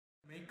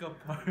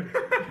makeup part.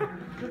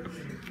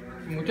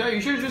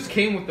 You should have just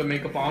came with the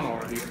makeup on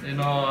already. You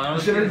know, I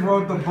don't should have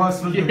rode the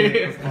bus with the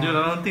makeup on. Dude,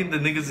 I don't think the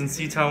niggas in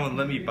C-Town would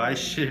let me buy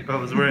shit if I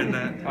was wearing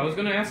that. I was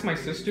gonna ask my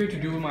sister to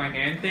do my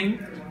hand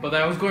thing, but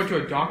I was going to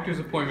a doctor's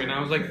appointment. And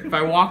I was like, if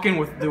I walk in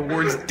with the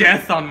words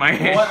death on my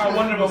hand. What? I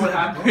wonder what would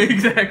happen.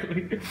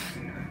 Exactly.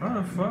 What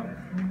the fuck?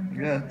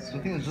 Yeah, I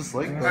think it's just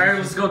like that. Alright,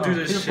 let's go do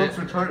this shit.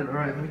 Retarded.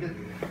 Alright, let me get.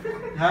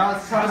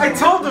 I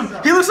told him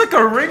he looks like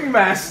a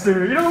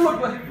ringmaster. You don't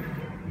look like.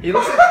 He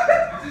looks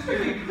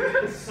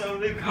like. So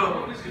they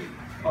go.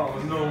 Oh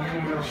no.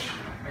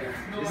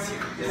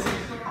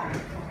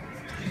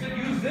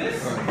 Use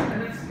this.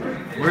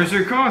 Where's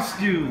your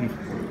costume?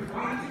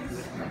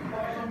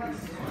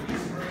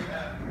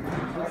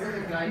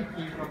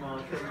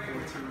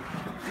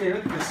 Yeah,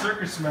 look, the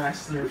circus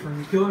master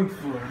from Killing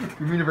Floor.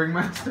 You mean a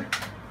ringmaster?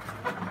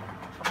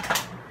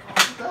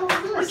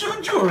 Where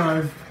did you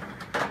arrive?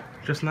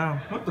 Just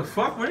now. What the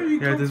fuck? Where did you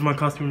Yeah, come? this is my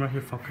costume right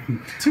here, fucker.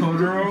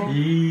 Totoro?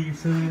 Yeah,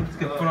 let's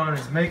get put on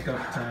his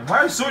makeup time.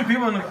 Why are so many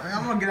people in the...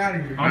 I'm gonna get out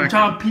of here. I'm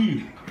top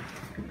P.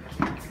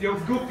 Yo,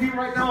 go pee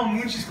right now on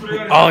Munchie's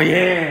Square. Oh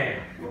yeah!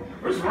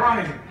 Where's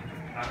Ryan?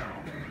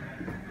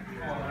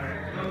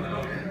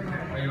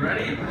 Are you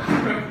ready?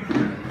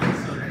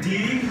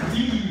 D.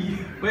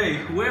 Wait,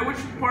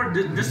 which part?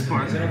 This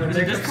part. Is it Makeup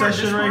this part?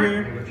 session right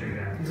here.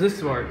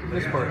 This part.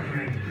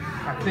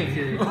 I think.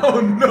 Oh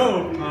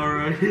no!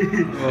 Alright.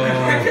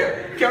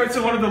 Can't wait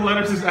till one of the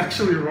letters is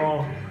actually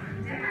wrong.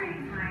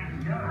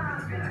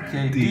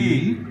 Okay,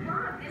 D.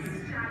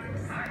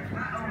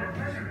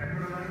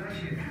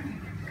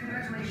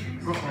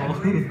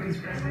 Uh-oh.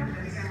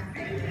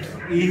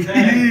 E.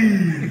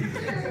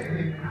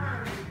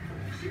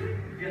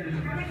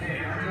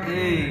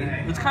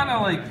 Hey, it's kind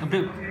of like a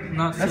bit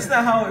not. That's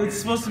not how it's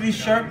supposed to be.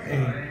 Sharp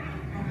A,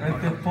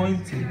 like the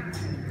pointy.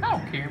 I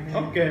don't care, man.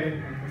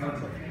 Okay.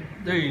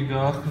 There you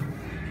go.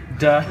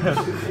 Duh.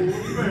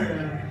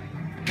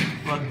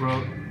 Fuck,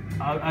 bro.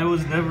 I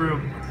was never a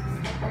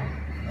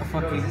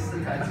fucking.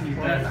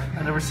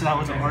 I never said I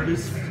was an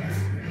artist.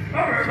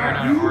 You're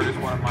not an artist,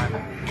 what am I?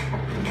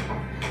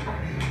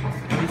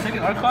 Have you taken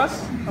art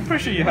class? I'm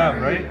pretty sure you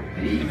have, right?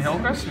 In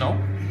Hillcrest? No.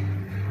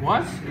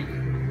 What?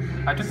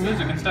 I took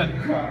music instead.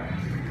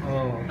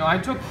 Oh. No, I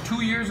took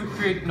 2 years of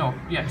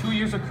 2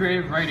 years of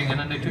creative writing, and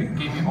then they gave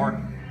me art.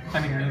 I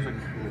mean music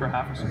for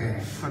half a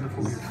second for the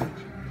full year.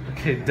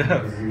 Okay,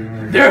 duh.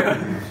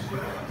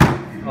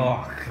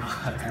 Oh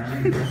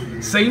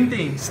god. Same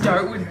thing.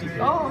 Start with D.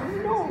 Oh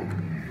no.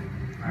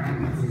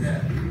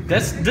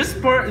 This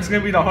part is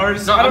gonna be the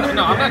hardest. No, I'm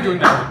not doing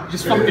that.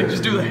 Just fucking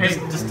do the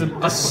hand. Just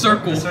a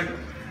circle.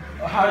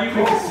 How do you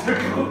make a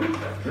circle?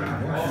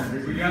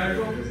 We gotta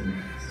go.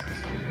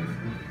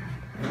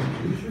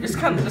 It's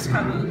kind of.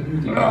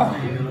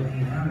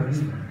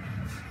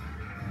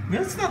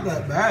 Yeah, it's not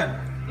that bad.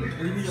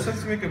 You just have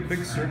to make a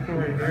big circle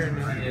right there.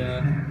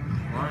 Yeah.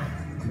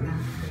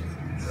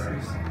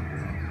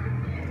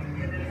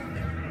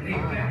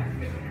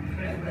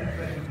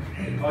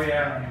 Oh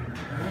yeah.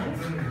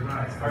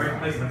 I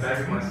replaced the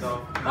bag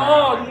myself.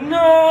 Oh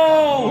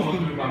no!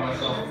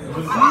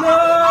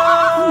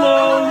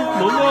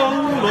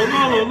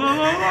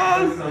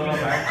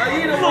 I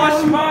need to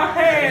wash my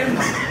hands.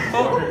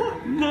 Oh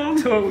no!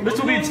 So this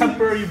will be a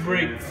temporary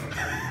break.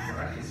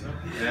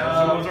 Yeah,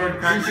 I was already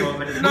practicing.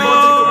 No!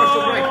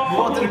 We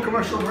wanted a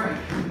commercial break.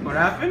 What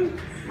happened?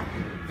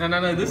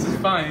 No, this is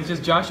fine. It's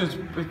just Josh's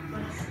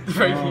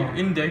right here.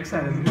 Index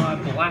has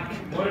not black.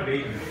 What a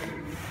baby.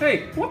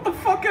 Hey, what the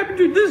fuck happened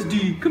to this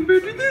D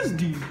compared to this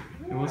D?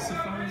 What's the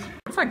fun?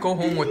 What if I go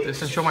home with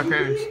this and show my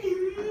parents?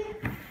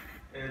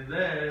 And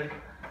then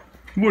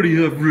What do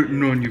you have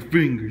written on your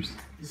fingers?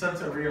 you sent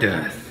to a real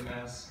Death.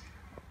 mess.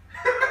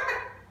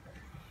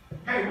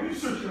 Hey, what are you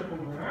searching up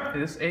over there?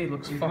 This A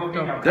looks fucked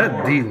up.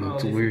 That D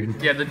looks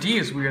weird. Yeah, the D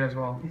is weird as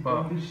well,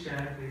 but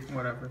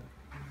whatever.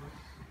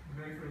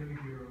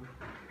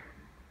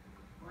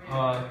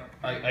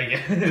 I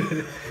guess.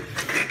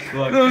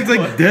 That looks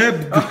like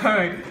Deb.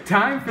 Alright,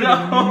 time for the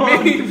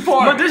main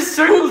part. But this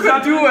circle's Who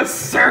not could do a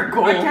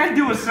circle? I can't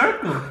do a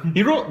circle.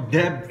 He wrote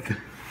Deb.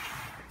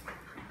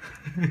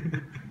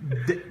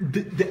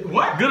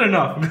 What? Good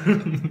enough.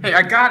 Hey,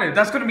 I got it.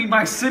 That's gonna be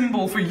my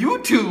symbol for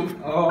YouTube.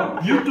 Oh,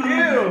 you do.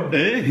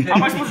 Hey. How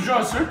am I supposed to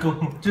draw a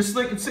circle? Just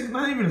like it's like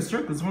not even a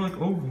circle. It's more like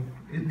oval.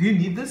 Do you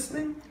need this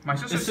thing? My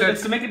sister It's, said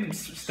it's to make it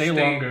stay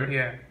longer.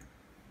 Yeah.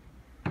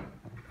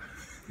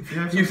 If you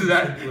have Use something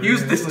that. simpler,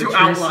 Use yeah, this it's to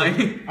like tracing.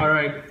 outline.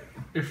 Alright,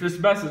 if this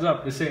messes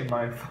up, this ain't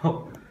my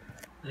fault.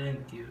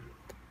 Thank you.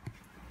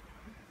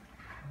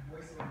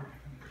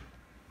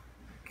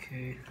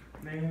 Okay.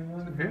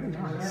 Very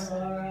nice.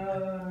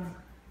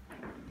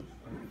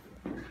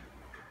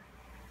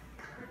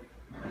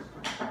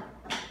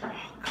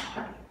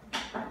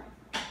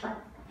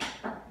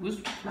 Who's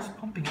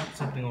pumping up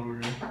something over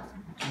there?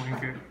 It's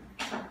Winker.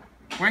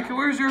 Winker,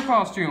 where's your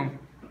costume?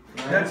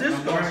 That's his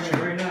costume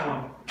right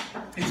now.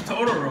 He's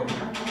Totoro.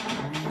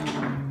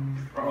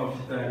 Oh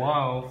shit.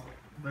 Wow.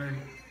 I'm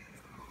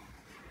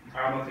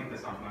gonna take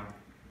this off now.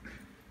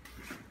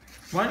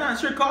 Why not?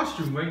 It's your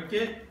costume, right,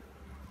 kid?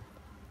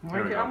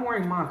 I'm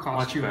wearing my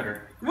costume. Much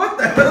better. What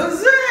the hell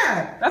is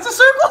that? That's a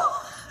circle.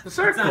 The It's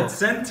circle. not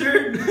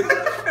centered.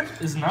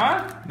 It's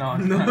not? No,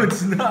 it's No, not.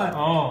 it's not.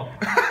 Oh.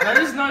 That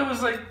is not. It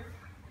was like.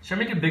 Should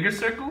I make a bigger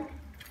circle?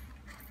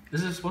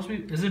 Is it supposed to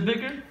be? Is it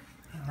bigger?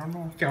 I don't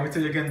know. Can't wait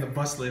till you get in the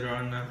bus later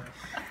on.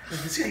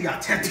 This guy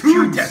got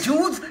tattoos.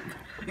 Tattoos?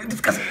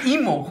 This guy's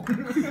emo.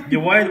 Yo,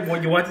 why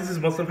does this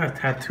Muslim have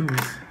tattoos?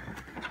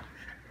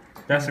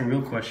 That's a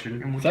real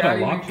question. Is that a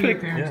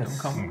lockpick?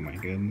 Yes. Oh my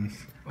goodness.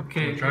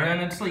 Okay,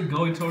 and it's like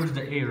going towards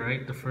the A,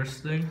 right? The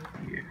first thing.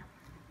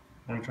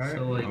 Wanna try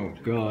So like Oh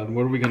god,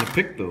 what are we gonna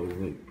pick though?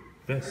 Like,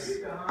 this?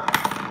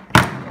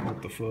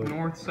 what the fuck?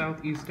 north,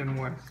 south, east, and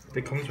west.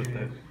 It comes with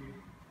that.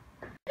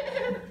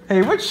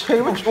 Hey, which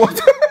what?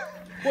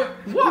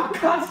 What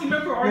Kotsky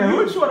member are Yeah,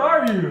 which one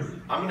are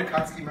you? I'm an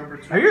Akatsuki member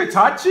too. Are you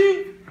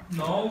Itachi?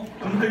 No,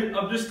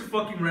 I'm just a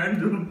fucking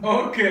random.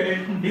 Okay.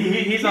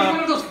 He's one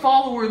of those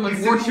followers like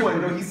He's the new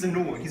one. worshippers. No, he's the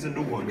new one. He's a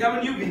new one. Yeah, I'm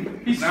a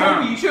newbie. He's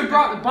Toby. You should have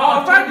brought the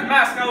Oh, I found the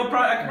mask. I could No,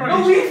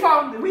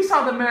 probably. we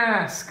saw the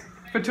mask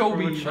for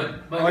Toby.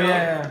 Oh,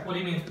 yeah. What do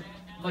you mean?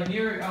 Like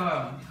near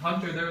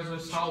Hunter, there was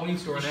this Halloween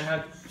store and they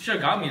had. Should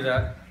have got me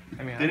that.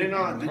 I mean, Didn't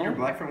your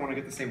black friend want to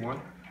get the same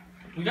one?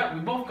 we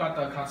both got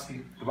the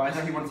Kotsky. But I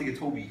thought he wanted to get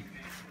Toby.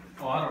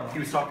 Oh, I don't know. He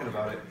was talking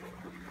about it.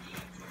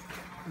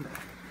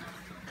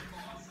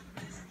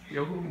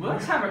 Yo,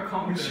 let's have a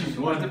competition.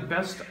 Who has the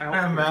best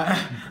Man,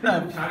 outfit?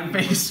 that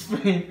face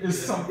paint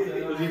is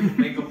something.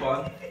 Makeup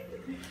on.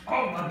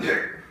 Oh my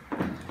dick!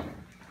 What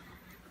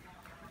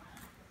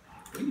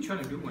are you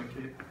trying to do, my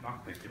kid?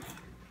 Knock back there.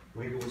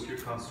 Wait, what's your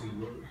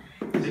costume?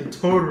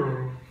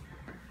 Totoro.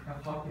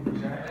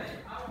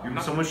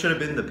 Someone should have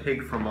been the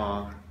pig from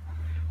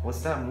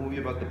what's that movie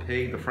about the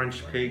pig, the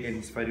French pig, and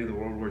he's fighting the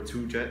World War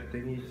II jet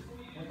thingy?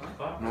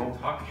 No.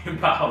 Talking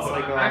about. It's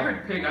like I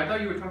heard pig. I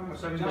thought you were talking about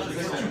something else.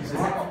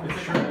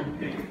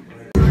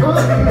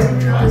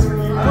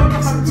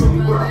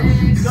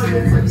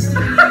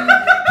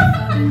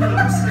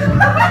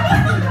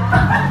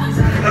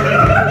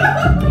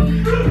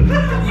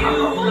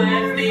 You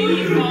left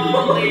me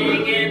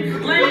falling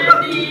and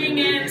landing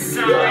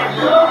inside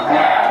love. I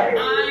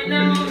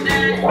know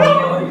that you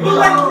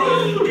will be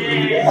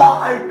dead.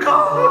 my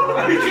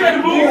god! You can't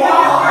move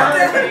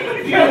on!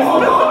 You can't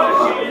move on!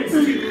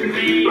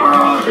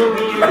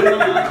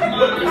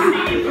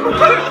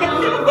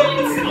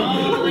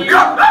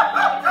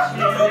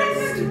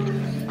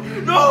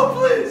 No,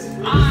 please!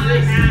 I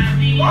have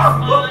these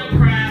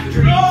Minecraft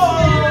dreams where I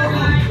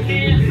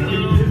can't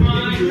move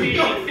my feet.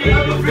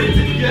 I'm afraid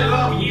to get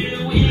up.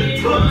 You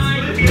in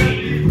my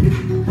dream.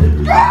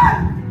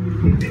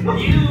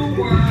 You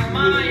were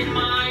my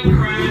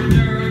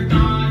Minecrafter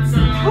thoughts of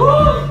a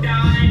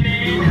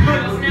diamond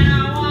house.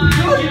 Now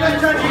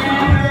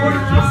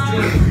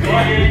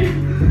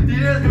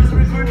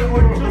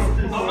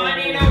I'm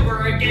mining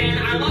over again. I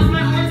lost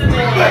my horse in the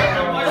head. I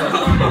wasn't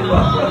born in the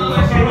lava. I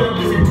should've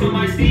listened to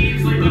my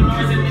Steves like the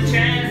Norse in the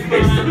chest.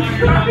 But I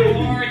wondered how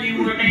more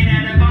you were made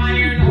out of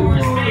iron or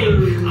steel.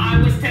 I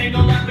was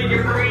tangled up in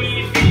your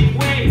creeping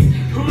ways.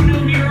 Who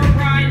knew your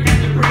bride had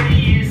the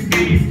prettiest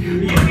face? You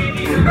gave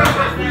me some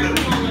roses that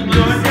full of my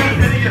face.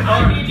 I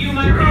made you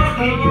my pig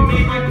and you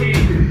made my pig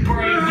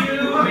break.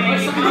 You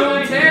made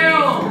my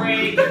tail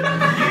break.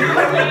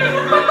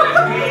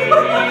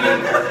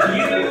 You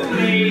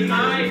made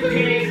my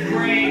pig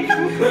break. You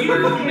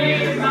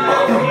made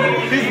my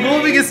pig. He's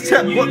moving his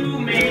chest. What? You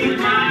made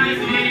my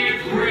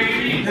pig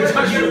break. You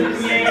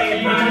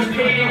made my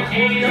pig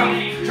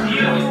ache. You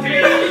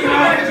made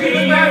my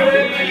pig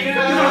break.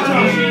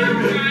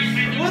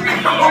 What the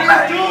hell am I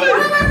doing?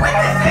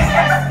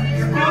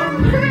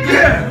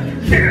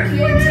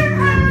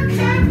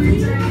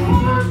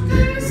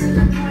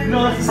 No,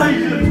 that's how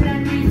you do it.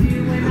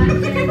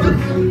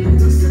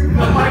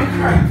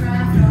 Minecraft.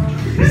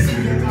 This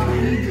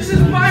is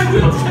my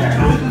wheelchair.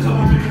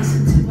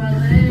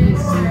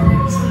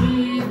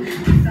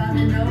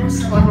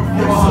 I'm a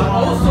fraud.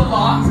 Also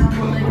lost.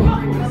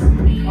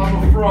 I'm a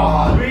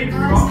fraud.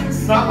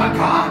 Not my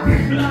cock.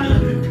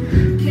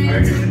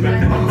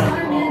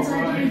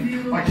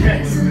 I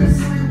can't do this.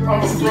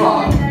 I'm a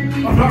fraud.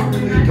 I'm not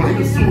really a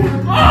dinosaur.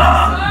 Oh!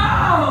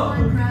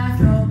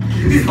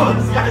 This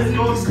guy's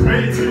going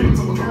crazy.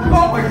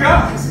 Oh my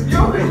god!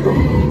 Yo!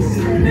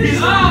 He's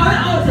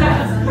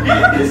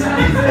he's an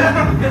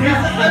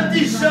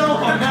empty shell,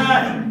 my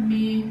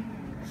man!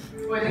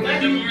 Wait, the guy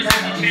Yo,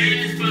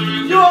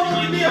 look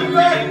at the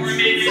effects!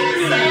 It's so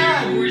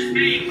sad! I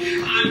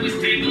was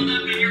tangled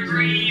up in your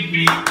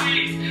creepy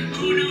face.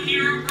 Who knew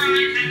your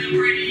bride had the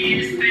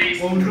prettiest face?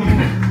 Oh no!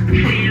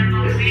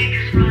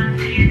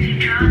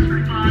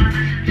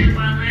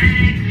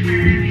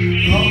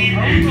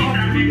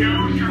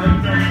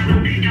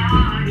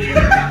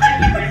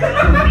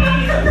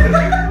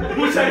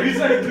 Which I used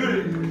to do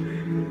it.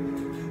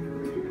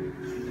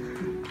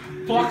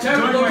 Fuck,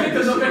 Cameron, don't take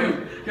this, don't take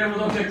him. Cameron,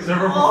 don't take this.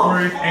 Server for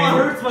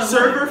furries.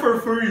 Server for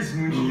furries.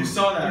 You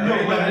saw that, No,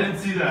 right? but I didn't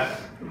see that.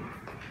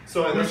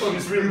 So this one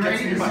just really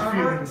gets me in my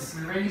feelings.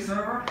 Ready,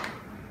 server?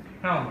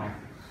 Hell no.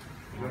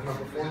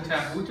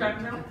 Taboo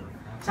tap now?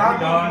 Time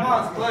dog. Come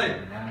on, let's play.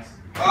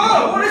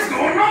 Oh, what is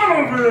going on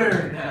over there?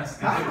 Let's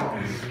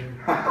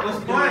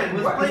play.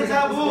 Let's play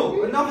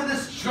Taboo. Enough of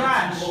this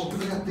trash. Oh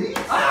my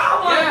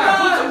god!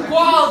 Put some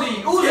quality!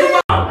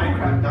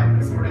 Minecraft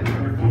dinosaur and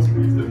your phone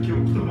screens that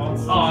killed the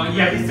monster. Oh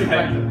yeah, he's too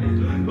bad.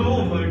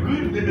 Oh my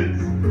goodness.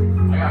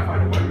 I gotta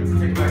find a weapon to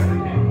take back the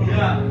game.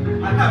 Yeah.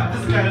 I have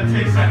this guy that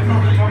takes that from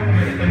the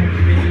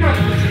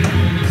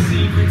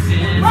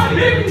My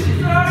baby's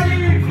dying!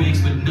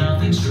 But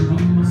nothing's true.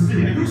 Who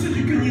said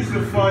you can use the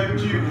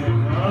 5G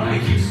one, huh?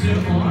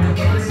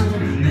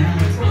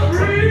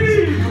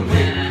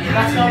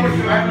 That's not what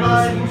you act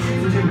like.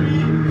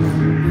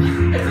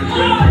 It's a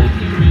lie!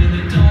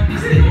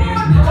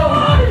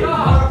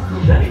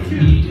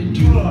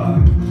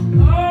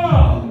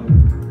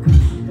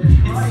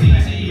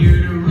 It's easier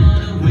to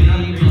run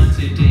away, but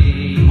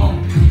today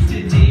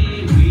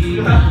we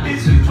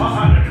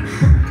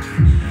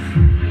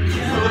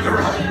Look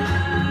around.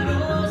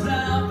 shadows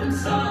out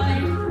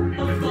inside.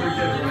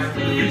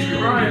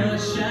 A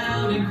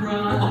shout and cry.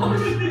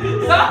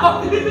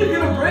 Stop! You're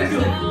gonna break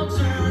him!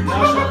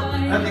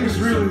 That thing is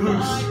really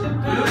loose.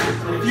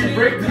 If you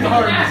break the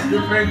arms,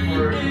 you're paying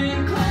for it.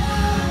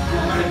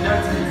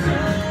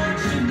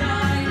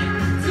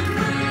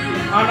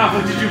 Anna,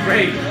 what did you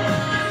break?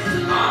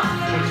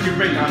 What did you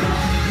break, Anna?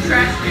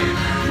 Trash can.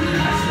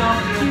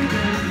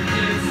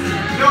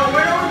 No,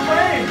 where are we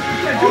playing? You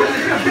can't do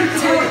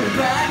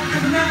this.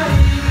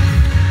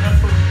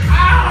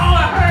 Ow,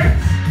 that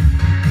hurts!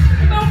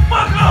 Get the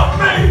fuck off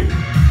me!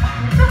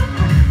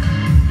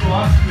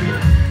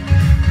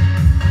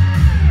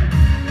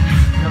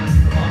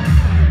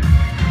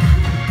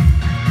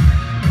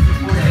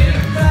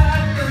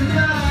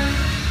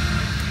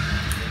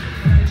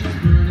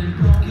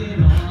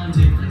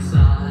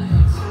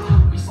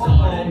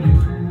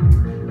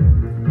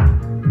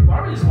 Why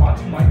are we just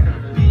watching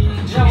Minecraft?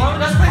 Yeah, well,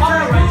 that's my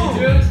turn, right,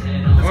 dude?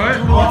 What?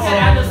 What's it,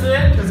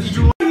 Anderson?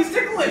 He's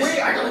ticklish! Wait,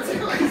 I gotta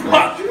take like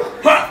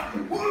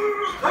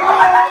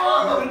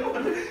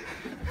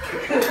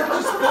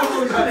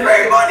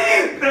Free money!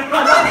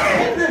 Money!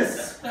 This!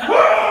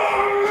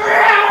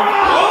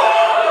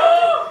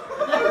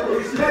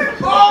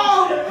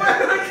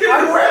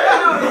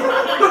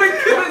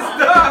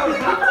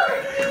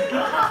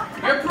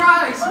 Your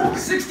prize,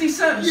 60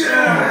 cents.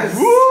 Yes!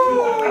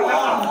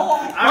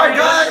 Alright,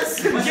 guys.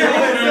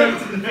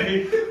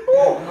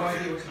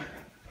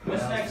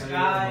 What's next,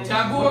 guys?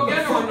 Taboo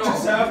again or no?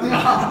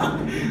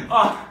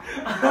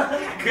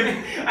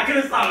 I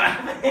couldn't stop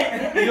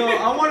laughing. Yo, I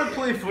want to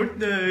play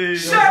Fortnite.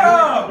 Shut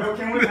up! Yo,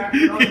 can we act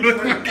You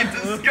look fucking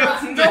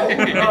disgusting. I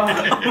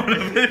want to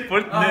play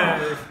Fortnite.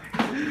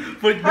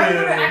 How are you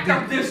gonna act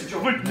out this, Joe?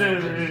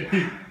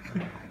 Fortnite.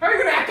 How are you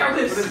gonna act out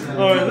this?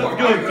 Alright, let's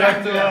go,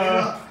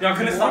 Dracula. Y'all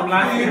couldn't stop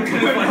laughing.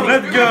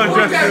 Let's go,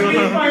 Dracula.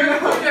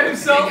 Look at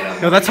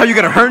himself. Yo, that's how you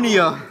get a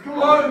hernia. Come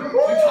on. You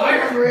tired?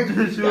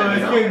 I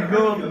can't go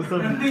up or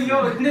something. Yo,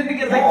 the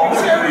nigga's like,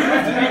 Cherry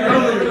lifted me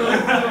earlier.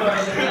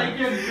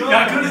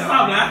 Y'all couldn't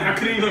stop laughing. I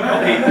couldn't even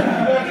relate.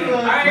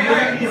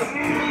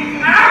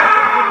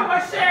 Ah, my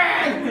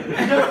shit!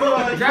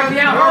 Drag me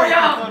out, hurry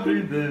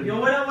up! Yo,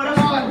 what up?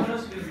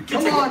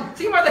 Come on!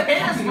 Think about the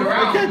hands around.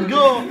 I can't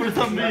go for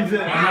some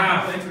reason.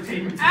 Ah!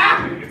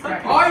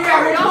 Oh yeah,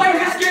 we're playing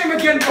this game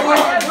again,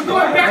 boys! We're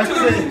going back to the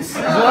roots!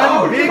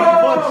 One big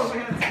push.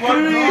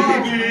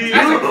 Three.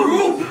 As a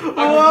group!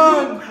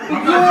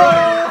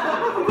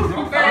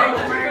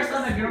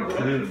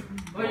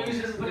 But is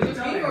it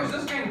me or is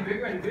this getting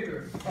bigger and bigger?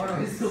 Oh no,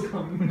 it's still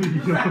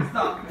coming.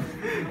 Stop.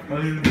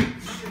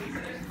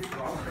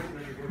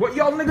 What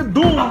y'all nigga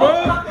doing,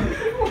 bro?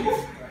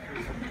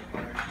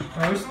 I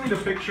just need a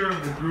picture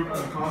of the group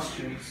in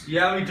costumes.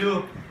 Yeah, we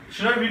do.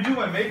 Should I redo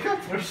my makeup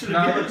or should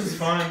Nah, I this is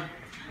fine?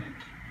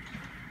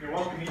 You're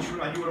welcome, Ichiru.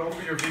 I do it all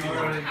for your video.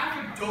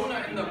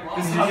 Donut in the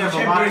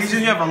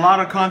You have a lot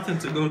of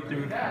content to go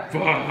through.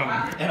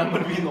 And I'm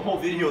gonna be in the whole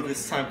video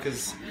this time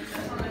because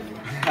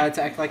I had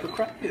to act like a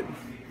crackhead.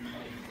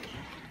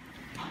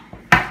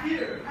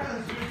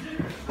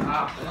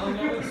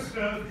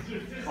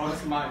 Oh,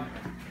 that's mine.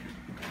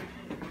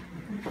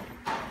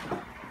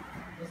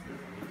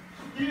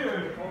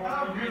 Here,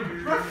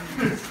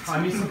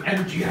 I need some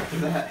energy after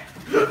that.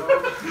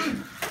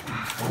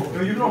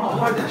 Yo, you know how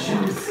hard that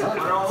shit is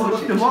to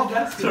look them up.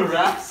 To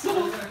rap.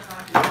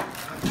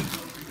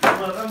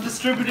 I'm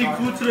distributing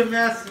food to the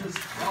masses.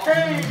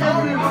 Hey,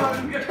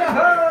 everyone!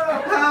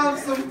 Have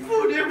some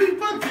food,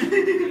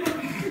 everybody!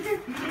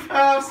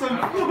 Have some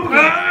food!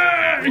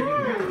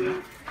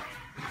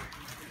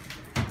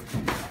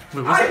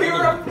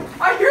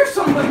 I hear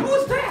someone!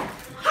 Who's that?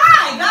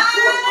 Hi, guys!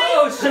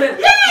 Oh shit!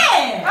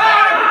 Yeah!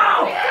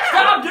 Ow!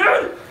 Stop,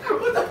 dude!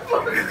 What the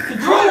fuck? The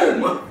drone!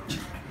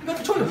 You got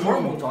to join the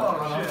normal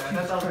dog.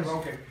 That sounds like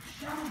broken.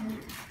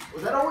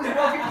 Was that always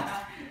broken?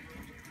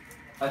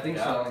 I think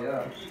so,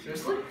 yeah.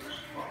 Seriously?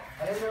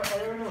 I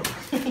never know.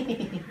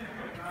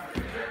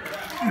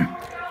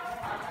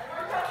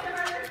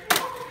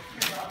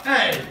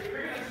 Hey!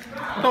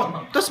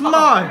 Oh, that's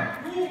mine!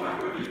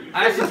 I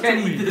actually can't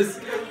eat this.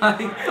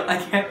 I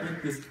can't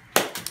read this.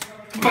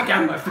 Fuck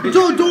out of my face.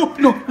 No.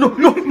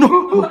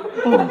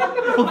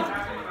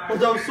 Oh,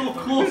 that was so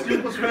close, you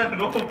almost ran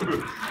it over.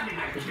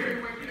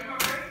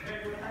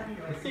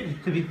 It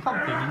seems to be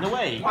something in the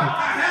way. What the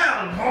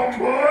hell,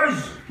 homeboys?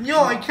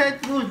 No, I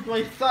can't lose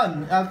my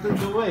son out of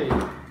the way.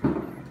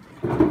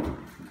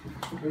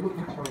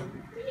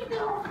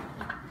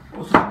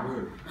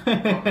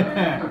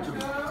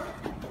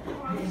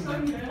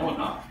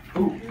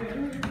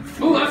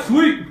 Oh, that's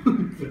sweet.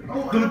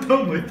 Don't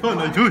tell my son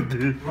I do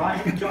this.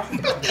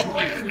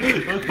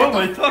 Don't tell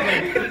my son I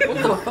do this. What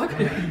the fuck?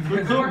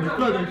 Don't tell my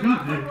son I do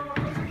this.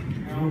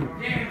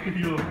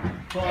 Yo.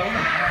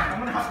 I'm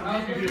gonna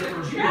have to leave you for a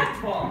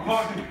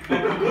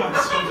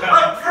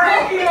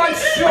Pokemon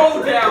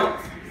Showdown.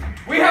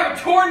 We have a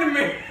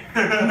tournament.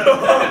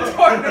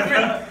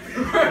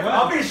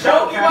 I'll be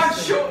Pokemon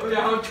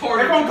Showdown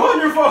tournament. Everyone go on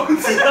your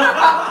phones.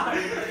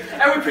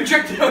 And we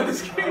projected on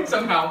this game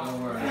somehow.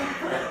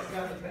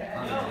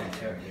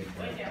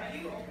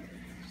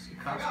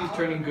 He's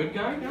turning good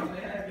guy now?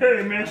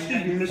 Hey man,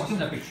 excuse me, mister.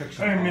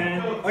 Hey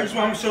man, I just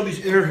want to sell these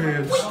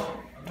airheads.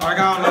 I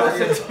got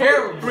That's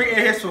terrible. 3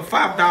 airheads for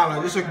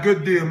 $5. It's a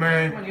good deal,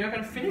 man. You're not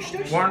gonna finish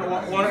this? One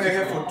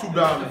airhead for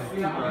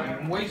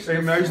 $2. Wasted.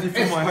 Hey man, I just need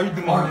my. How you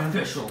doing, man?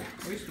 Artificial.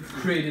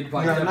 Created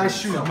by You got nice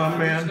shoes, my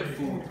man.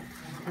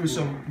 With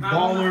some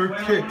baller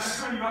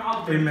kicks.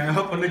 Hey man,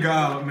 help a nigga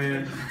out,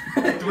 man.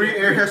 3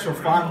 airheads for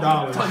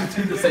 $5.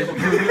 Two disabled.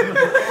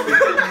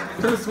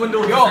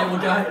 Swindle Yo,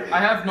 disabled guy. I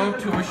have no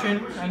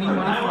tuition. I need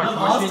money for my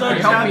tuition. start Can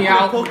you help me chatting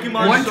out? with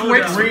Pokemon One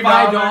Twix for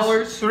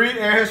 $5. 3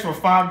 airheads for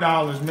 $5,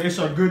 man. It's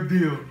a good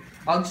deal.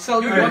 I'll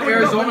sell you one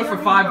Arizona for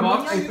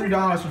 $5. Hey,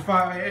 $3 for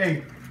 $5.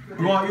 Hey,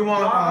 you want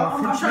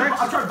fruit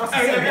snacks? I'm trying to bust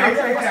Hey,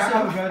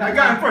 I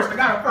got it first.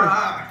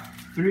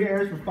 3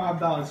 airheads for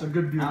 $5. It's a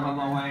good deal. Out of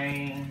my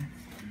way.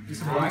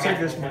 Listen, bro, take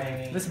this,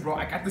 man. Listen, bro,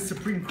 I got the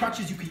Supreme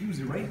crutches. You can use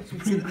it, right?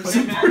 Hey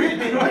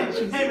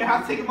man,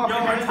 I'll take him off.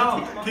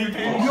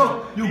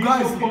 Yo, you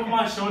guys.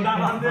 Pokemon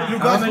Showdown on this. You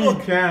guys, you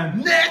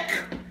can.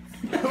 Nick!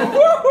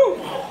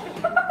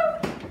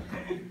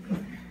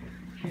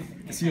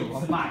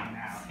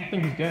 I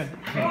think he's dead.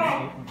 I think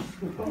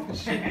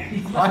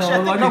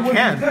you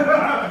can.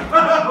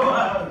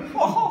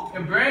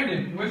 Hey,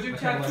 Brandon, where's your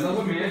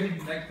tattoo, man?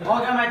 Oh,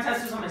 I got my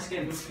tattoos on my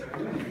skin.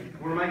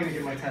 Where am I gonna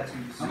get my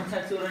tattoos? I'm gonna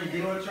tattoo it on your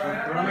dick.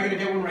 Where am I gonna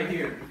get one right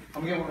here?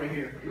 I'm gonna get one right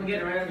here. I'm gonna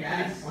get it right on your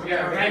ass.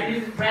 Yeah,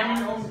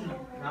 Brandon owns me.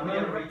 I'm gonna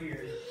get it right here.